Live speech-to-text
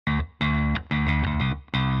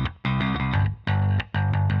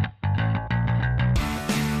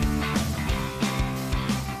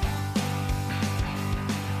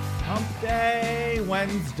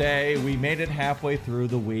Wednesday. We made it halfway through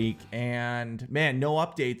the week, and man, no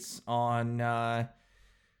updates on the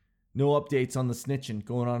snitching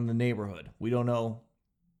going on in the neighborhood. We don't know.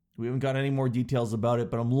 We haven't got any more details about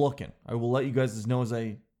it, but I'm looking. I will let you guys know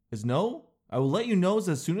I will let you know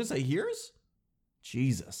as soon as I hears.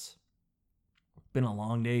 Jesus, been a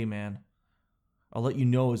long day, man. I'll let you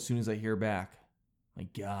know as soon as I hear back. My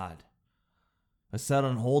God, I sat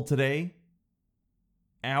on hold today.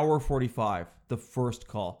 Hour 45, the first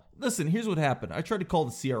call. Listen, here's what happened. I tried to call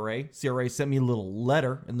the CRA. CRA sent me a little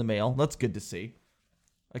letter in the mail. That's good to see.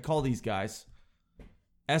 I call these guys.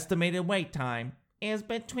 Estimated wait time is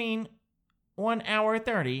between 1 hour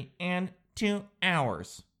 30 and 2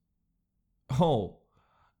 hours. Oh,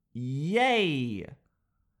 yay.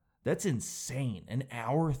 That's insane. An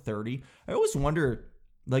hour 30. I always wonder,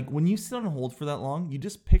 like, when you sit on hold for that long, you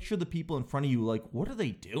just picture the people in front of you, like, what are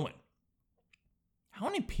they doing? How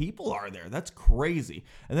many people are there? That's crazy.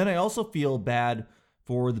 And then I also feel bad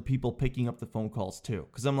for the people picking up the phone calls too.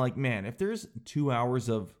 Because I'm like, man, if there's 2 hours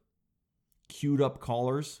of queued up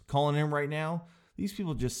callers calling in right now, these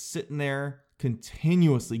people just sitting there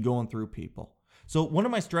continuously going through people. So one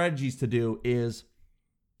of my strategies to do is,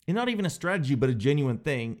 and not even a strategy, but a genuine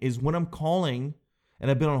thing, is when I'm calling and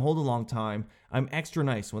I've been on hold a long time, I'm extra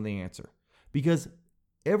nice when they answer. Because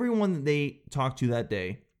everyone that they talk to that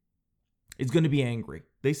day is going to be angry.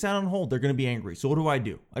 They sat on hold. They're going to be angry. So what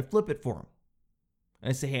do? I flip it for them. And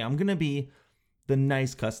I say, hey, I'm going to be the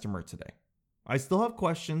nice customer today. I still have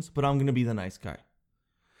questions, but I'm going to be the nice guy.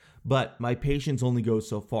 But my patience only goes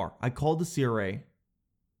so far. I called the CRA.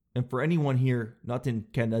 And for anyone here not in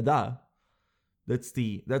Canada,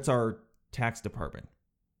 that's our tax department.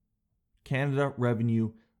 Canada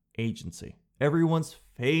Revenue Agency. Everyone's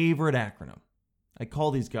favorite acronym. I call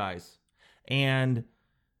these guys and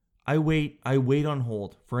I wait on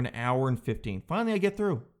hold for an hour and 15. Finally, I get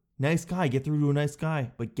through. Nice guy. Get through to a nice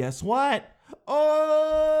guy. But guess what?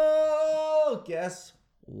 Oh, guess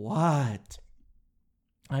what?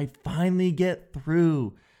 I finally get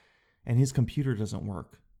through. And his computer doesn't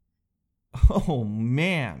work. Oh,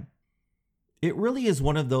 man. It really is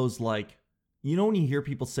one of those, like, you know when you hear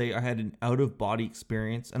people say, I had an out-of-body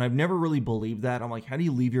experience? And I've never really believed that. I'm like, how do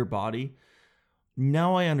you leave your body?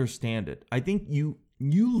 Now I understand it. I think you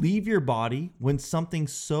leave your body when something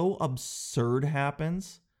so absurd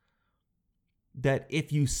happens that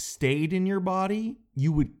if you stayed in your body,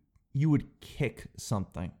 you would kick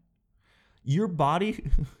something. Your body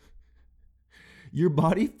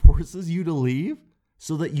forces you to leave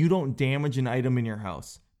so that you don't damage an item in your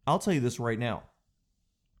house. I'll tell you this right now.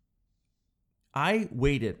 I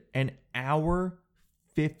waited an hour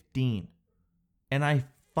 15 and I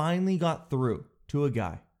finally got through to a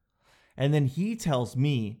guy. And then he tells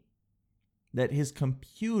me that his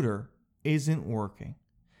computer isn't working.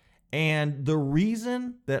 And the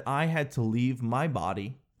reason that I had to leave my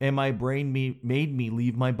body and my brain made me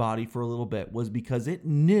leave my body for a little bit was because it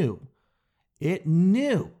knew that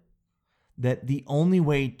the only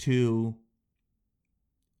way to,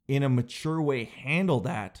 in a mature way, handle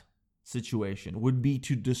that situation would be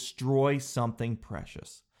to destroy something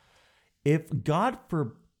precious. If, God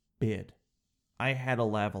forbid, I had a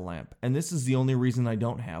lava lamp, and this is the only reason I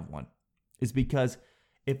don't have one, is because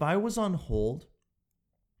if I was on hold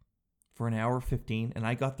for an hour 15 and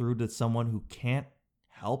I got through to someone who can't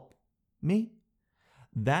help me,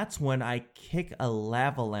 that's when I kick a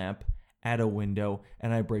lava lamp at a window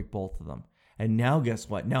and I break both of them. And now guess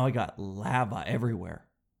what? Now I got lava everywhere.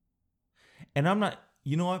 And I'm not,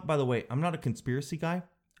 you know what, by the way, I'm not a conspiracy guy.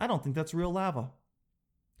 I don't think that's real lava.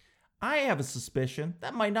 I have a suspicion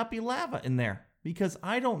that might not be lava in there because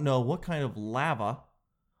I don't know what kind of lava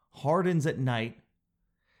hardens at night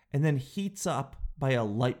and then heats up by a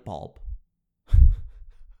light bulb.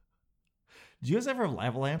 Did you guys ever have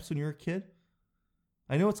lava lamps when you were a kid?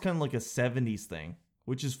 I know it's kind of like a 70s thing,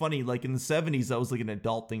 which is funny. Like in the 70s, that was like an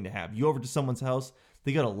adult thing to have. You go over to someone's house,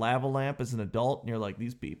 they got a lava lamp as an adult, and you're like,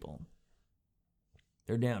 these people,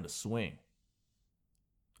 they're down to swing.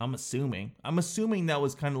 I'm assuming that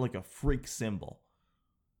was kind of like a freak symbol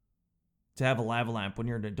to have a lava lamp when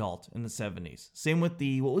you're an adult in the 70s. Same with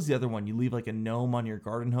what was the other one? You leave like a gnome on your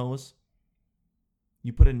garden hose.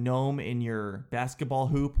 You put a gnome in your basketball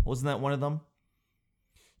hoop. Wasn't that one of them?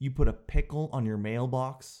 You put a pickle on your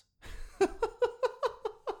mailbox.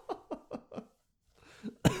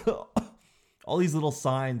 All these little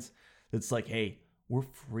signs. It's like, hey, we're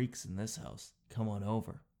freaks in this house. Come on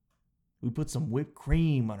over. We put some whipped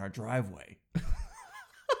cream on our driveway.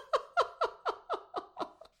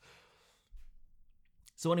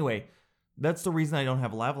 So anyway, That's the reason I don't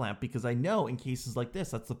have a lava lamp, because I know in cases like this,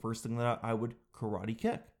 that's the first thing that I would karate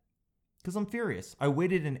kick. Because I'm furious. I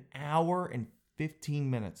waited an hour and 15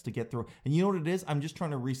 minutes to get through. And you know what it is? I'm just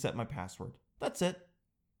trying to reset my password. That's it.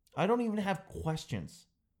 I don't even have questions.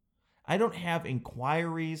 I don't have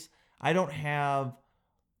inquiries. I don't have,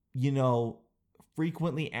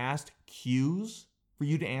 frequently asked cues for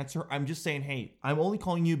you to answer. I'm just saying, hey, I'm only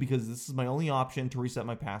calling you because this is my only option to reset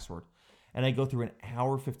my password. And I go through an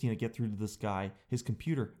hour 15 to get through to this guy, his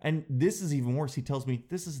computer. And this is even worse. He tells me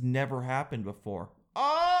this has never happened before.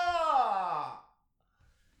 Ah!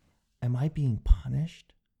 Am I being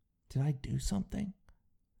punished? Did I do something?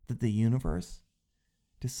 That the universe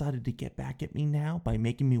decided to get back at me now by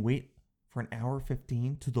making me wait for an hour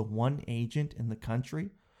 15 to the one agent in the country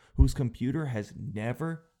whose computer has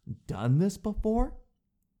never done this before?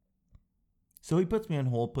 So he puts me on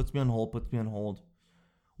hold.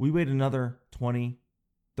 We wait another 20,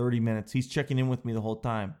 30 minutes. He's checking in with me the whole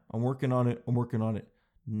time. I'm working on it.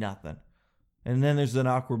 Nothing. And then there's an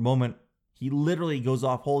awkward moment. He literally goes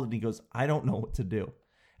off hold and he goes, I don't know what to do.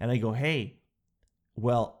 And I go, hey,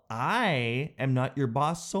 well, I am not your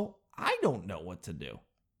boss, so I don't know what to do.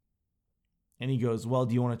 And he goes, well,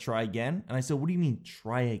 do you want to try again? And I said, what do you mean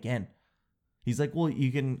try again? He's like, well,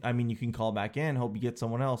 you can call back in, hope you get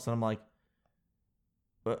someone else. And I'm like,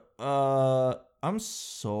 I'm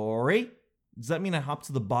sorry. Does that mean I hop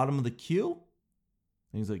to the bottom of the queue?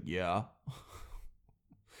 And he's like, yeah.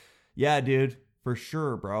 Yeah, dude, for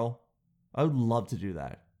sure, bro. I would love to do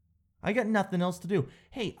that. I got nothing else to do.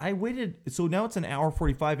 Hey, I waited. So now it's an hour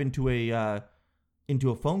 45 into a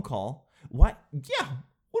phone call. What? Yeah.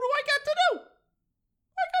 What do I got to do?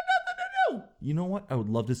 I got nothing to do. You know what? I would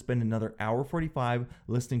love to spend another hour 45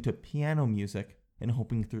 listening to piano music and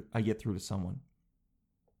hoping I get through to someone.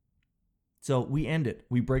 So we end it.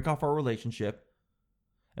 We break off our relationship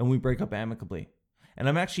and we break up amicably. And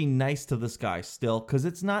I'm actually nice to this guy still because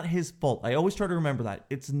it's not his fault. I always try to remember that.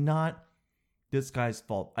 It's not this guy's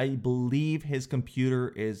fault. I believe his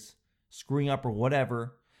computer is screwing up or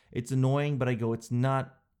whatever. It's annoying, but I go, it's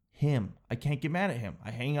not him. I can't get mad at him.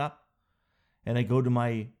 I hang up and I go to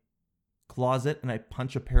my closet and I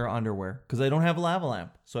punch a pair of underwear because I don't have a lava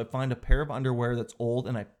lamp. So I find a pair of underwear that's old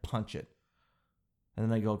and I punch it. And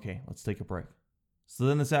then I go, okay, let's take a break. So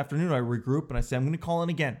then this afternoon I regroup and I say, I'm going to call in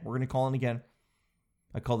again. We're going to call in again.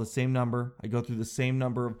 I call the same number. I go through the same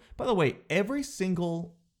number of, by the way, every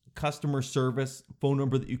single customer service phone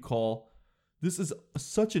number that you call, this is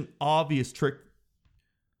such an obvious trick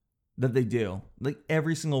that they do. Like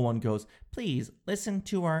every single one goes, please listen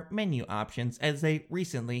to our menu options as they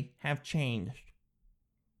recently have changed.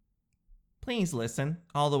 Please listen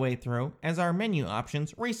all the way through as our menu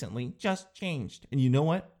options recently just changed. And you know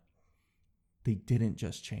what? They didn't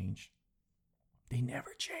just change. They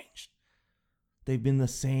never changed. They've been the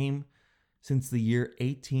same since the year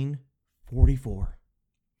 1844.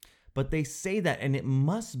 But they say that, and it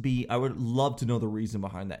must be, I would love to know the reason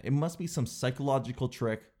behind that. It must be some psychological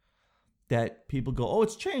trick that people go, oh,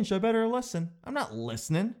 it's changed, I better listen. I'm not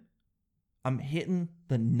listening. I'm hitting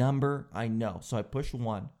the number I know. So I push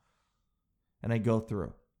 1, and I go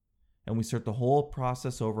through. And we start the whole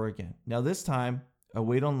process over again. Now this time, I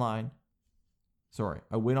wait on the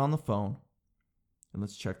phone. And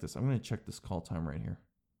let's check this. I'm going to check this call time right here.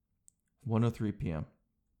 1:03 p.m.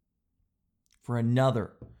 For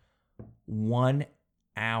another 1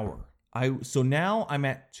 hour. So now I'm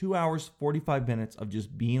at 2 hours, 45 minutes of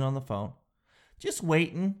just being on the phone. Just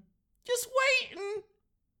waiting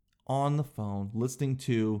on the phone, listening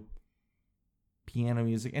to piano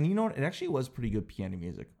music. And you know what? It actually was pretty good piano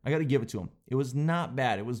music. I got to give it to him. It was not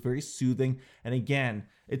bad. It was very soothing. And again,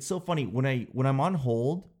 it's so funny. When I'm on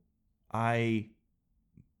hold, I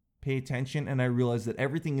pay attention and I realize that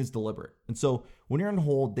everything is deliberate. And so when you're on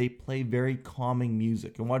hold, they play very calming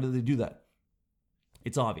music. And why do they do that?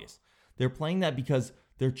 It's obvious. They're playing that because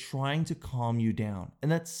they're trying to calm you down.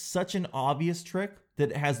 And that's such an obvious trick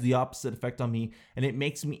that it has the opposite effect on me. And it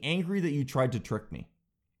makes me angry that you tried to trick me.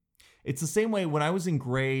 It's the same way when I was in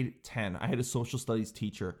grade 10, I had a social studies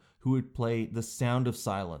teacher who would play The Sound of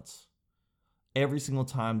Silence every single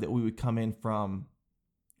time that we would come in from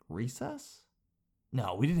recess.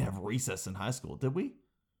 No, we didn't have recess in high school, did we?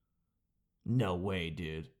 No way,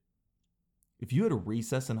 dude. If you had a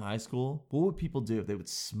recess in high school, what would people do? They would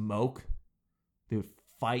smoke. They would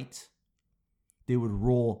fight. They would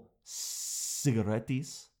roll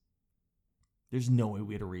cigarettes. There's no way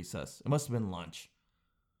we had a recess. It must have been lunch.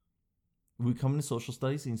 We would come into social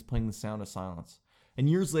studies and he's playing The Sound of Silence. And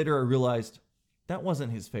years later, I realized that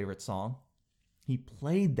wasn't his favorite song. He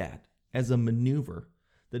played that as a maneuver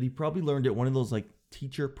that he probably learned at one of those like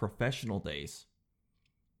teacher professional days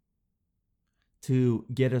to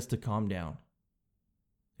get us to calm down.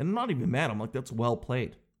 And I'm not even mad. I'm like, that's well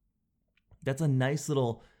played. That's a nice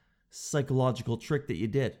little psychological trick that you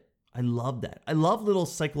did. I love that. I love little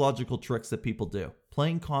psychological tricks that people do.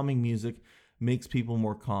 Playing calming music makes people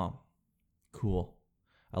more calm. Cool.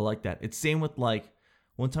 I like that. It's same with like,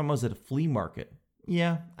 one time I was at a flea market.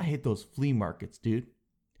 Yeah, I hate those flea markets, dude.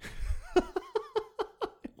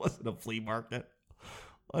 It wasn't a flea market.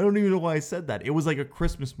 I don't even know why I said that. It was like a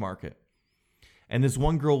Christmas market. And this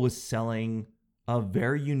one girl was selling a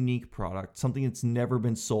very unique product, something that's never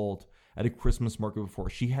been sold at a Christmas market before.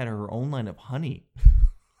 She had her own line of honey.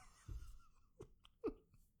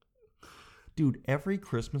 Dude, every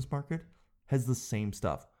Christmas market has the same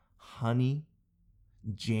stuff. Honey,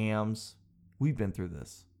 jams. We've been through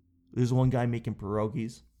this. There's one guy making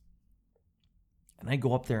pierogies. And I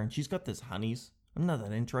go up there and she's got this honeys. I'm not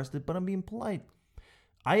that interested, but I'm being polite.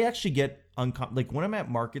 I actually get like when I'm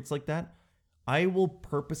at markets like that, I will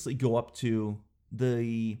purposely go up to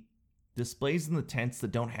the displays in the tents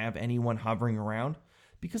that don't have anyone hovering around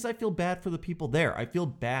because I feel bad for the people there. I feel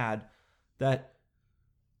bad that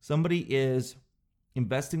somebody is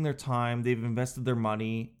investing their time, they've invested their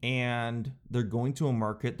money, and they're going to a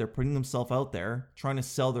market, they're putting themselves out there, trying to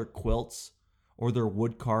sell their quilts or their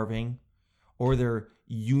wood carving or their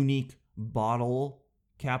unique bottle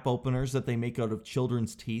cap openers that they make out of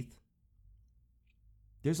children's teeth.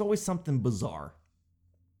 There's always something bizarre.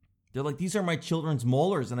 They're like, these are my children's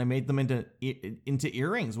molars and I made them into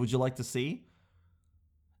earrings. Would you like to see?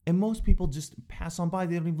 And most people just pass on by.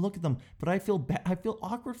 They don't even look at them. But I feel I feel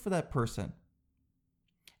awkward for that person.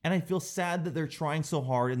 And I feel sad that they're trying so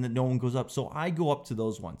hard and that no one goes up. So I go up to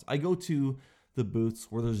those ones. I go to the booths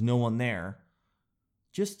where there's no one there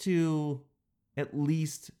just to at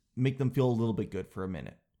least make them feel a little bit good for a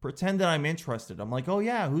minute. Pretend that I'm interested. I'm like, oh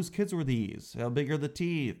yeah, whose kids were these? How big are the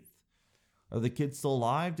teeth? Are the kids still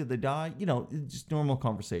alive? Did they die? You know, just normal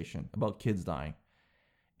conversation about kids dying.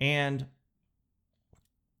 And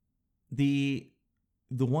the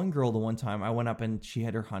one girl, the one time I went up and she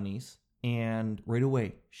had her honeys. And right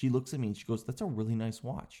away, she looks at me and she goes, that's a really nice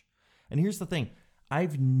watch. And here's the thing.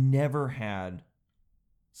 I've never had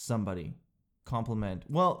somebody compliment,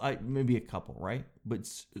 maybe a couple, right? But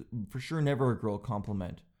for sure, never a girl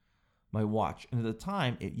compliment my watch. And at the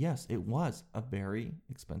time, it was a very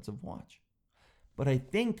expensive watch. But I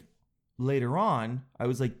think later on, I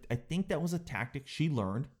was like, I think that was a tactic she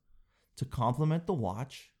learned to compliment the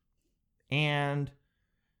watch and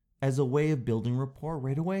as a way of building rapport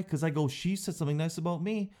right away. Because I go, she said something nice about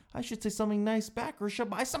me. I should say something nice back or I should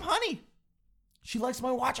buy some honey. She likes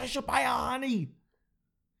my watch. I should buy a honey.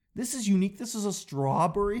 This is unique. This is a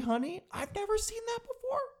strawberry honey. I've never seen that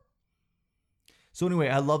before. So anyway,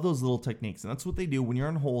 I love those little techniques. And that's what they do when you're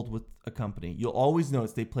on hold with a company. You'll always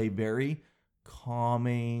notice they play very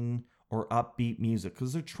calming or upbeat music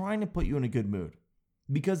because they're trying to put you in a good mood.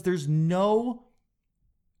 Because there's no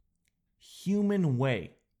human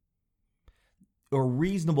way or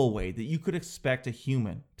reasonable way that you could expect a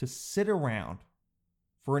human to sit around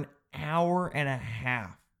for an hour and a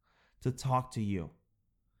half to talk to you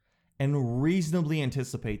and reasonably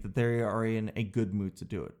anticipate that they are in a good mood to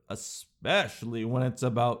do it, especially when it's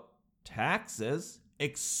about taxes.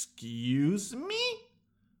 Excuse me?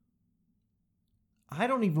 I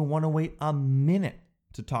don't even want to wait a minute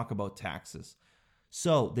to talk about taxes.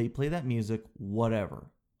 So they play that music, whatever.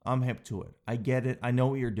 I'm hip to it. I get it. I know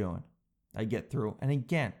what you're doing. I get through. And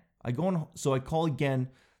again, I call again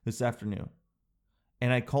this afternoon.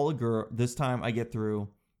 And I call a girl. This time I get through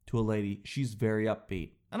to a lady. She's very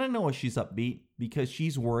upbeat. And I know why she's upbeat because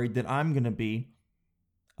she's worried that I'm going to be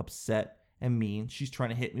upset and mean. She's trying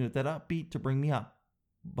to hit me with that upbeat to bring me up.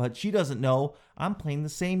 But she doesn't know I'm playing the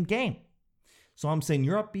same game. So I'm saying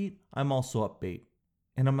you're upbeat. I'm also upbeat.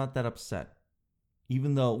 And I'm not that upset.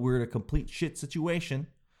 Even though we're in a complete shit situation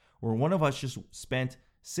where one of us just spent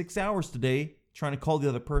 6 hours today trying to call the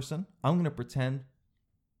other person, I'm going to pretend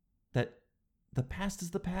that the past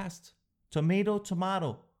is the past. Tomato,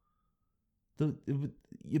 tomato.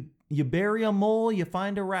 You bury a mole, you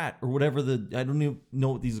find a rat, or whatever I don't even know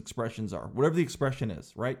what these expressions are. Whatever the expression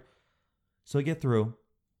is, right? So I get through.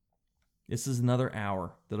 This is another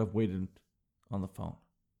hour that I've waited on the phone.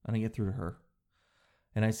 And I get through to her.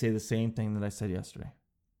 And I say the same thing that I said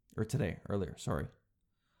earlier, sorry.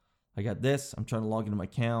 I got this. I'm trying to log into my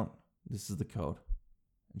account. This is the code.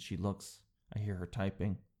 And she looks. I hear her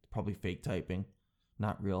typing. It's probably fake typing.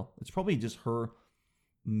 Not real. It's probably just her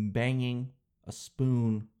banging a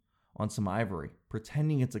spoon on some ivory,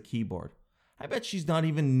 pretending it's a keyboard. I bet she's not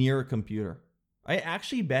even near a computer. I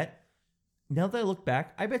actually bet now that I look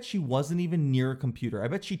back, I bet she wasn't even near a computer. I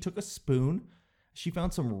bet she took a spoon. She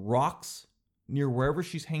found some rocks near wherever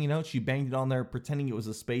she's hanging out. She banged it on there pretending it was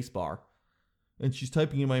a space bar. And she's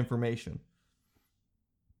typing in my information.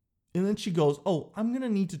 And then she goes, oh, I'm going to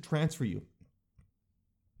need to transfer you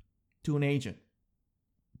to an agent.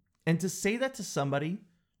 And to say that to somebody,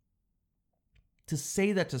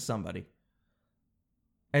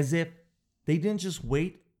 as if they didn't just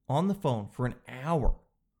wait on the phone for an hour,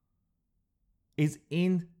 is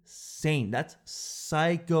insane. That's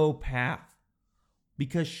psychopath.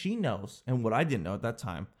 Because she knows, and what I didn't know at that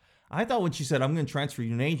time, I thought when she said, I'm going to transfer you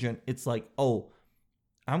to an agent, it's like, oh,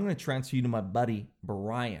 I'm going to transfer you to my buddy,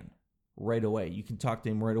 Brian, right away. You can talk to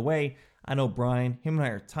him right away. I know Brian. Him and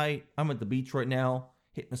I are tight. I'm at the beach right now,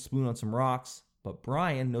 hitting a spoon on some rocks. But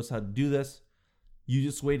Brian knows how to do this. You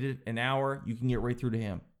just waited an hour. You can get right through to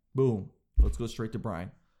him. Boom. Let's go straight to Brian.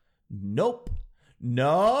 Nope.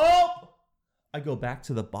 I go back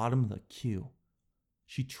to the bottom of the queue.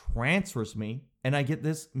 She transfers me, and I get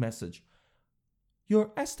this message.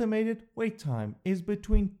 Your estimated wait time is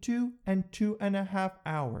between 2 and 2.5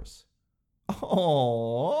 hours.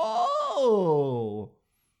 Oh,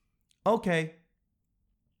 okay.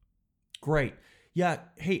 Great. Yeah.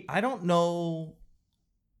 Hey, I don't know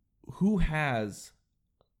who has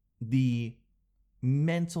the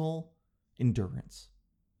mental endurance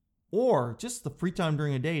or just the free time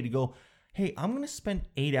during a day to go, hey, I'm going to spend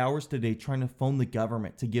 8 hours today trying to phone the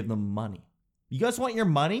government to give them money. You guys want your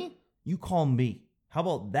money? You call me. How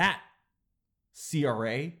about that,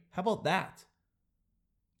 CRA? How about that?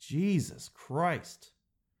 Jesus Christ.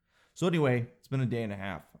 So anyway, it's been a day and a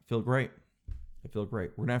half. I feel great.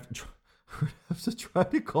 We're going to have to try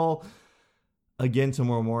to call again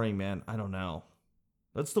tomorrow morning, man. I don't know.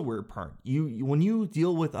 That's the weird part. You when you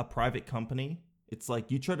deal with a private company, it's like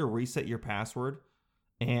you try to reset your password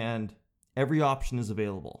and every option is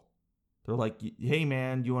available. They're like, hey,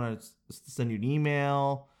 man, do you want to send you an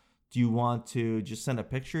email? Do you want to just send a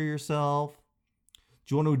picture of yourself?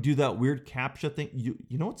 Do you want to do that weird CAPTCHA thing?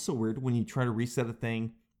 You know what's so weird? When you try to reset a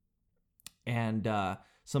thing and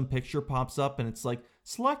some picture pops up and it's like,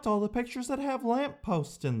 select all the pictures that have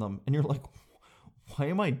lampposts in them. And you're like, why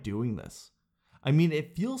am I doing this? I mean,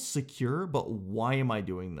 it feels secure, but why am I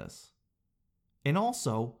doing this? And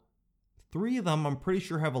also, 3 of them I'm pretty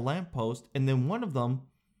sure have a lamppost. And then one of them,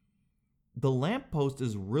 the lamppost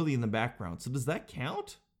is really in the background. So does that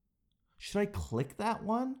count? Should I click that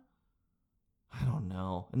one? I don't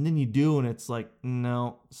know. And then you do, and it's like,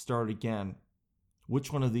 no, start again.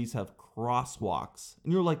 Which one of these have crosswalks?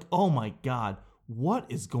 And you're like, oh my God, what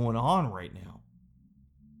is going on right now?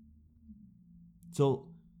 So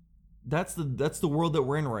that's the world that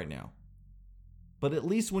we're in right now. But at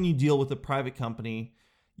least when you deal with a private company,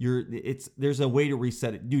 there's a way to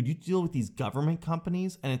reset it. Dude, you deal with these government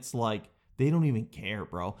companies, and it's like, they don't even care,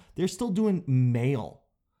 bro. They're still doing mail.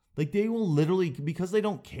 Like they will literally, because they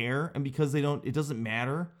don't care and because it doesn't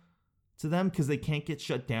matter to them because they can't get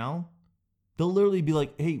shut down. They'll literally be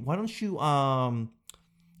like, hey, why don't you,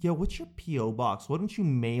 what's your PO box? Why don't you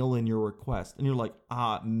mail in your request? And you're like,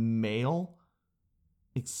 mail?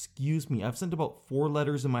 Excuse me. I've sent about 4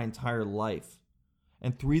 letters in my entire life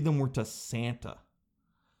and 3 of them were to Santa.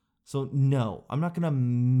 So no, I'm not going to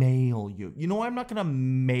mail you. You know why I'm not going to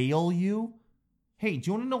mail you? Hey, do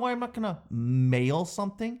you want to know why I'm not going to mail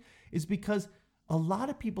something? Is because a lot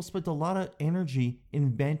of people spent a lot of energy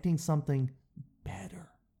inventing something better.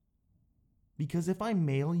 Because if I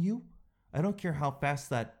mail you, I don't care how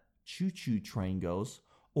fast that choo-choo train goes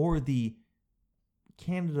or the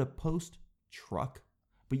Canada Post truck.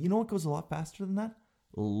 But you know what goes a lot faster than that?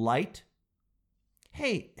 Light.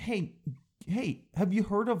 Hey, have you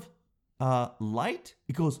heard of light?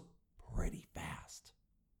 It goes pretty fast.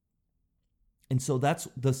 And so that's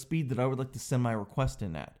the speed that I would like to send my request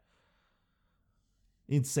in at.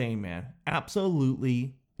 Insane, man.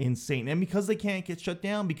 Absolutely insane. And because they can't get shut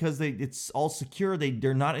down, because it's all secure,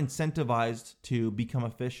 they're not incentivized to become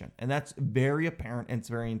efficient. And that's very apparent and it's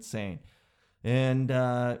very insane. And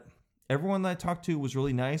everyone that I talked to was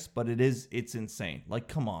really nice, but it's insane. Like,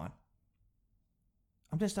 come on.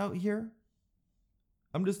 I'm just out here.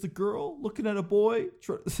 I'm just a girl looking at a boy.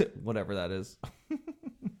 Whatever that is.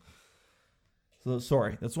 So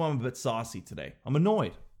sorry, that's why I'm a bit saucy today. I'm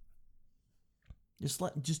annoyed.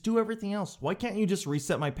 Just do everything else. Why can't you just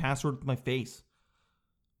reset my password with my face?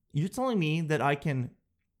 You're telling me that I can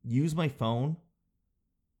use my phone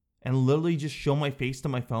and literally just show my face to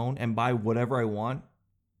my phone and buy whatever I want?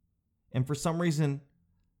 And for some reason,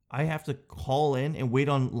 I have to call in and wait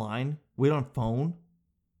on phone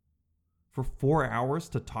for 4 hours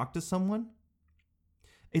to talk to someone?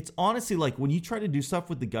 It's honestly like when you try to do stuff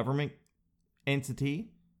with the government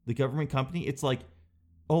entity, the government company, it's like,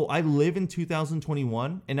 oh, I live in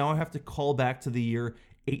 2021 and now I have to call back to the year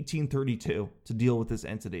 1832 to deal with this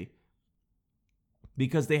entity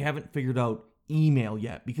because they haven't figured out email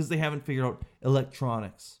yet, because they haven't figured out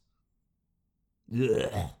electronics.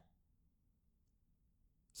 Ugh.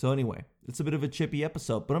 So anyway, it's a bit of a chippy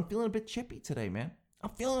episode, but I'm feeling a bit chippy today, man.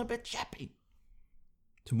 I'm feeling a bit chippy.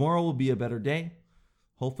 Tomorrow will be a better day.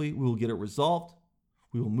 Hopefully we will get it resolved.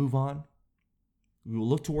 We will move on. We will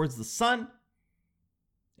look towards the sun.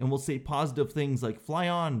 And we'll say positive things like fly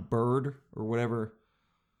on, bird, or whatever.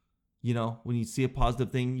 You know, when you see a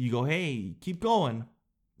positive thing, you go, hey, keep going.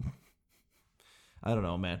 I don't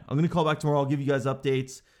know, man. I'm going to call back tomorrow. I'll give you guys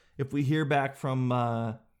updates. If we hear back from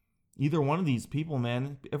either one of these people,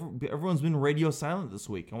 man, everyone's been radio silent this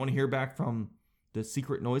week. I want to hear back from the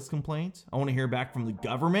secret noise complaint. I want to hear back from the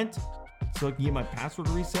government so I can get my password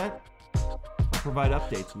reset. I'll provide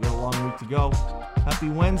updates. We got a long week to go. Happy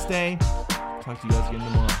Wednesday. Talk to you guys again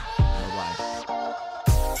tomorrow.